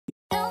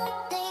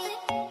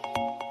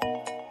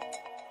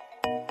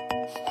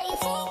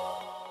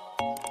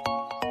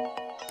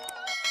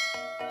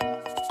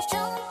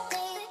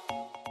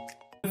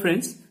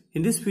friends,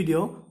 in this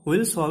video we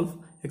will solve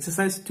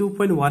exercise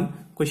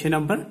 2.1 question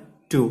number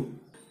 2.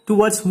 To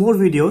watch more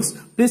videos,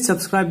 please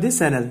subscribe this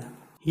channel.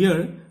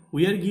 Here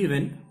we are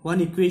given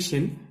one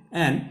equation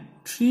and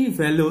three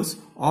values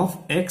of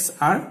x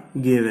are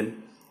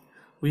given.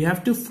 We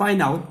have to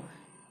find out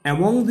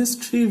among these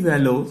three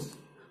values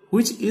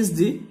which is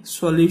the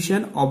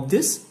solution of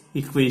this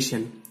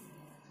equation.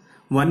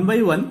 One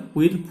by one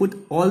we will put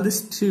all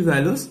these three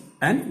values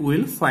and we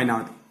will find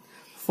out.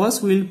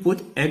 First we will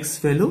put x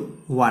value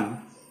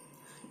 1.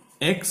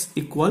 X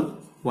equal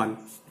 1.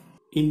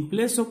 In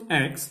place of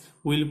x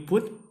we will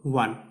put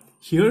 1.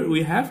 Here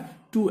we have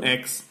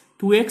 2x.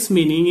 2x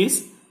meaning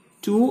is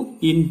 2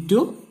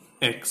 into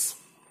x.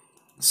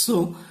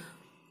 So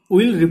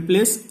we will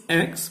replace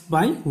x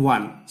by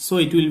 1. So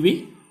it will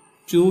be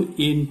 2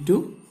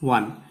 into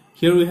 1.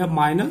 Here we have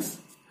minus,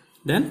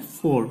 then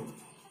 4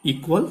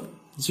 equal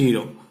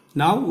 0.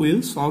 Now we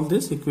will solve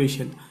this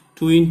equation.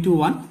 2 into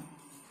 1,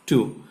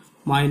 2.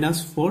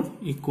 Minus 4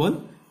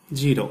 equal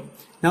 0.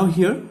 Now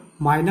here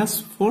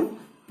minus 4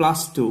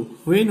 plus 2.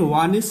 When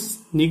 1 is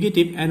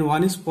negative and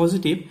 1 is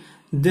positive,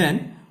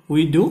 then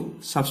we do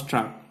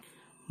subtract.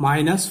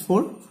 Minus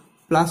 4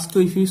 plus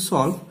 2 if you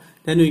solve,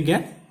 then we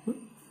get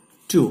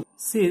 2.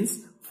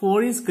 Since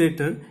 4 is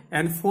greater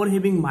and 4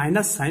 having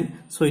minus sign,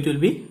 so it will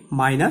be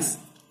minus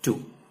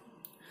 2.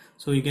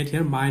 So we get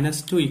here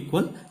minus 2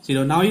 equal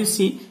 0. Now you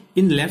see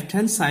in left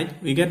hand side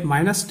we get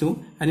minus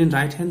 2 and in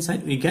right hand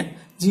side we get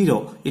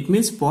 0. It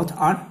means both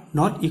are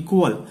not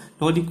equal.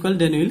 Not equal,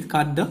 then we will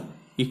cut the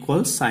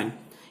equal sign.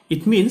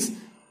 It means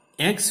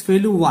x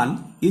value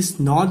 1 is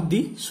not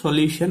the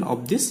solution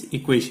of this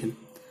equation.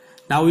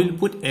 Now we will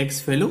put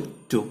x value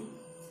 2.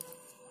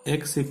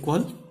 X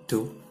equal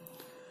 2.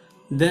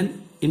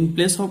 Then in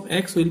place of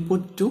x we will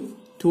put 2.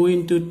 2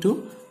 into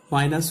 2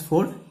 minus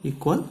 4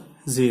 equal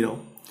 0.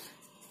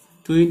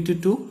 2 into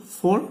 2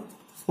 4.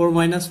 4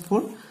 minus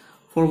 4.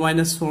 4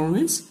 minus 4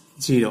 means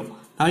 0.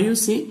 Now you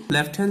see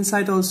left hand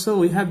side also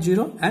we have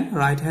 0 and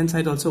right hand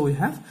side also we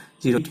have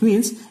 0. It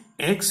means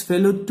x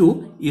value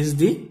 2 is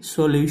the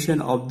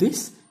solution of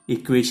this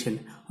equation.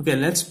 Okay,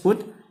 let's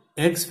put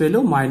x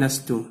value minus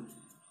 2.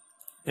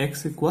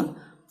 X equal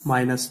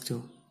minus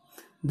 2.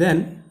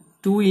 Then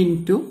 2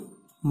 into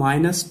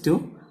minus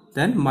 2,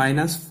 then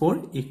minus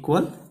 4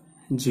 equal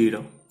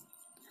 0.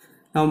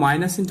 Now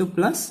minus into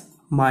plus,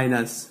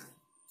 minus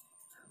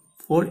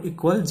 4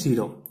 equal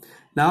 0.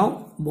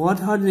 Now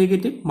both are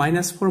negative,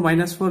 minus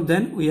 4,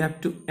 then we have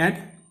to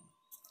add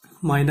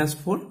minus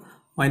 4,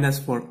 minus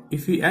 4.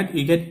 If we add,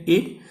 we get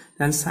 8,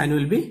 then sign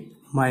will be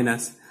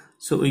minus.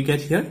 So we get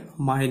here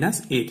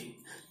minus 8.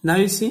 Now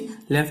you see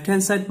left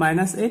hand side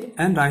minus 8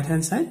 and right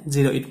hand side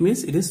 0. It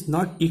means it is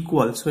not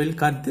equal. So we'll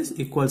cut this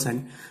equal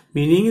sign.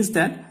 Meaning is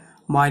that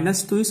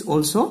minus 2 is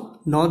also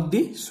not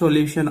the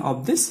solution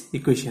of this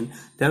equation.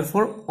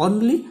 Therefore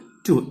only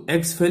 2,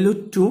 x value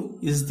 2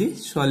 is the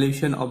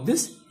solution of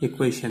this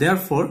equation.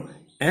 Therefore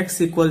x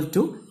equal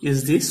 2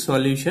 is the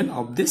solution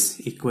of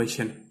this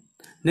equation.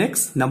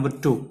 Next, number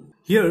 2.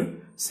 Here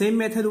same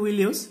method we will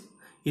use.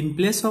 In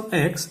place of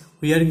x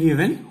we are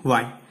given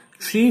y.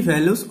 Three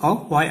values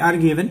of y are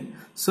given.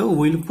 So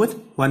we will put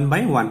 1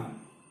 by 1.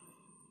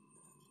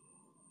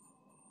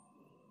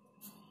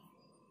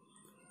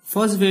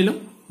 First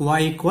value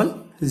y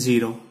equal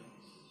 0.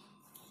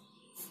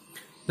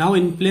 Now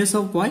in place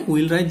of y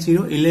we will write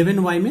 0.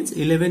 11y means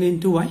 11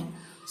 into y.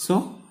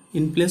 So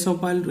in place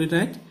of y we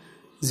write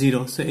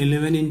 0. So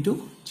 11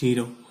 into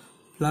 0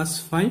 plus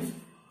 5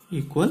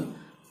 equal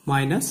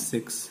minus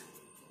 6.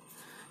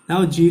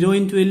 Now 0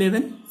 into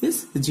 11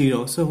 is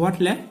 0. So what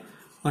left?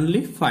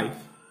 Only 5.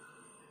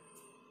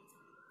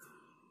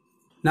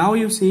 Now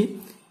you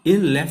see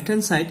in left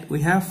hand side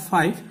we have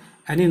 5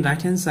 and in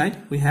right hand side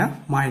we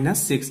have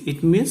minus 6.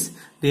 It means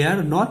they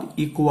are not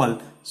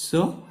equal.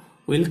 So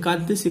we'll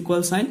cut this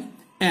equal sign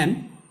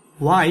and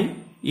y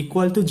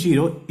equal to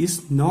 0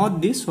 is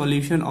not the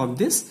solution of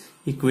this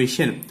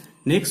equation.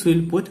 Next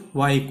we'll put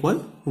y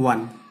equal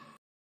 1.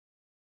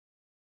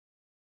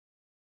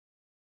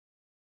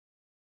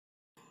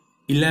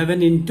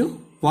 (11 into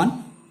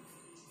 1)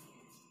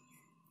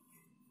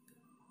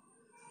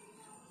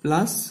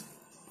 plus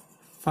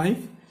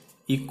 5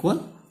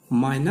 equal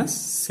minus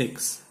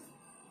 6.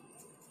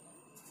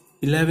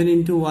 11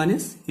 into 1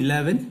 is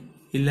 11.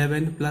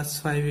 11 plus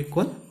 5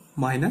 equal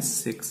minus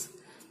 6.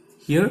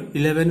 Here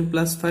 11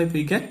 plus 5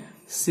 we get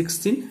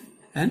 16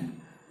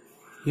 and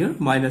here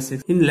minus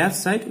 6. In left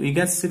side we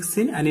get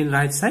 16 and in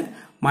right side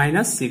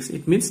minus 6.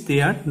 It means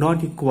they are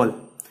not equal.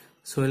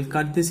 So we'll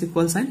cut this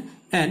equal sign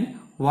and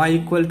y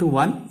equal to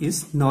 1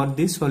 is not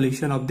the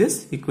solution of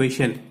this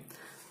equation.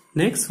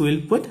 Next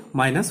we'll put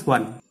minus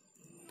 1.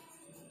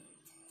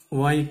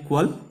 Y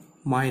equal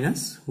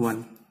minus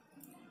 1.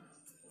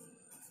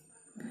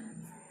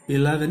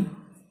 11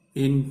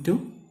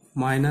 into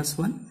minus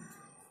 1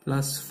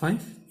 plus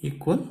 5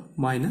 equal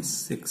minus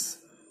 6.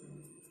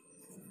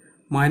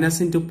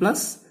 Minus into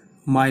plus,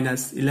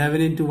 minus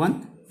 11 into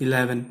 1,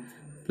 11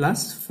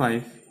 plus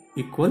 5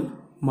 equal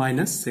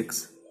minus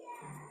 6.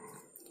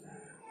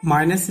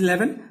 Minus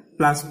 11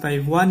 plus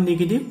 5, 1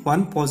 negative,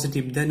 1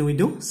 positive. Then we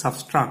do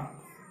subtract.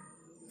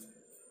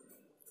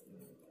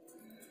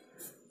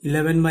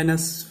 11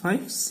 minus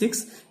 5,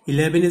 6.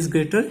 11 is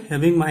greater,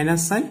 having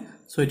minus sign,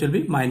 so it will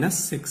be minus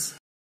 6.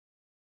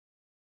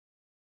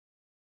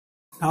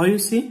 Now you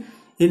see,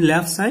 in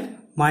left side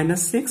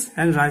minus 6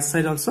 and right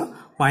side also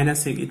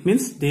minus 6. It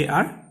means they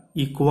are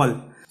equal.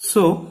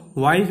 So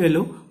y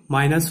value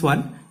minus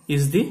 1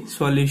 is the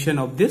solution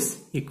of this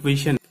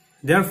equation.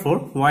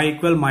 Therefore, y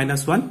equal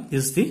minus 1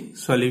 is the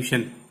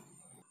solution.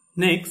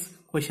 Next,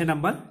 question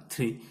number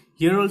 3.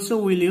 Here also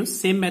we will use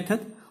same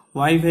method.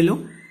 Y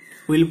value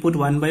we will put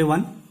 1 by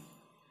 1.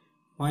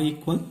 Y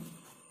equal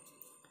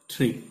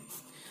 3.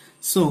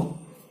 So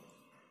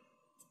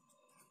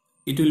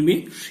it will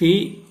be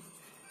 3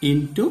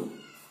 into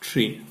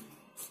 3.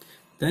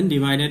 Then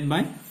divided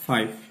by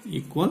 5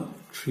 equal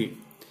 3.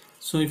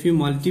 So if you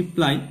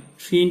multiply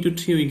 3 into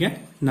 3 we get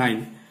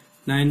 9.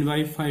 9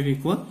 by 5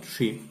 equal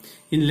 3.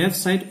 In left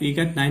side we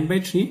get 9 by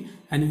 3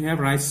 and we have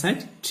right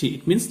side 3.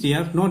 It means they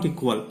are not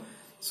equal.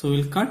 So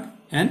we'll cut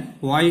and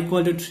y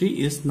equal to 3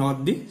 is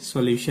not the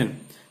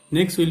solution.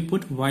 Next we'll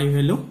put y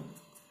value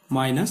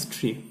minus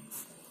 3.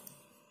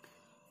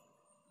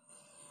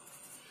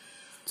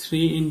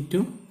 3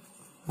 into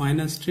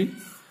minus 3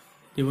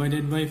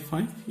 divided by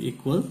 5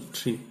 equal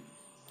 3.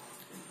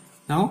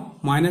 Now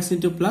minus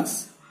into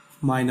plus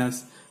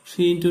minus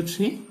 3 into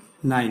 3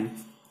 9.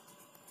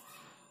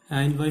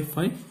 9 by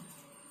 5.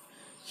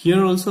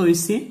 Here also we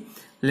see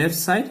left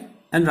side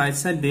and right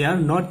side they are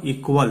not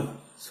equal.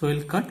 So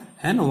we'll cut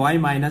and y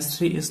minus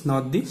 3 is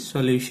not the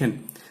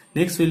solution.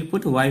 Next we'll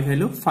put y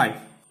value 5.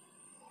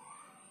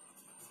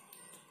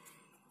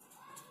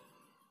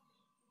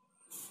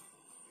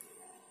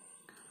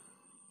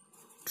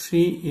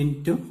 3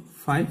 into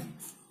 5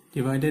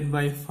 divided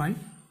by 5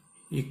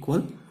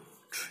 equal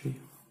 3.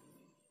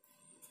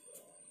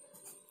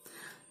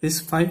 This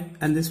 5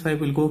 and this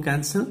 5 will go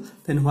cancel.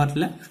 Then what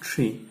left?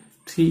 3.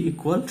 3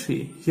 equal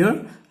 3.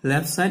 Here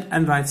left side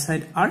and right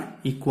side are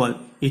equal.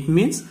 It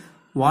means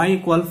y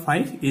equal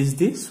 5 is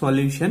the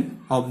solution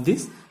of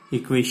this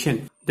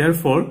equation.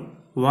 Therefore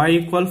y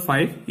equal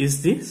 5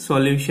 is the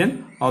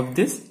solution of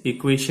this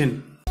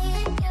equation.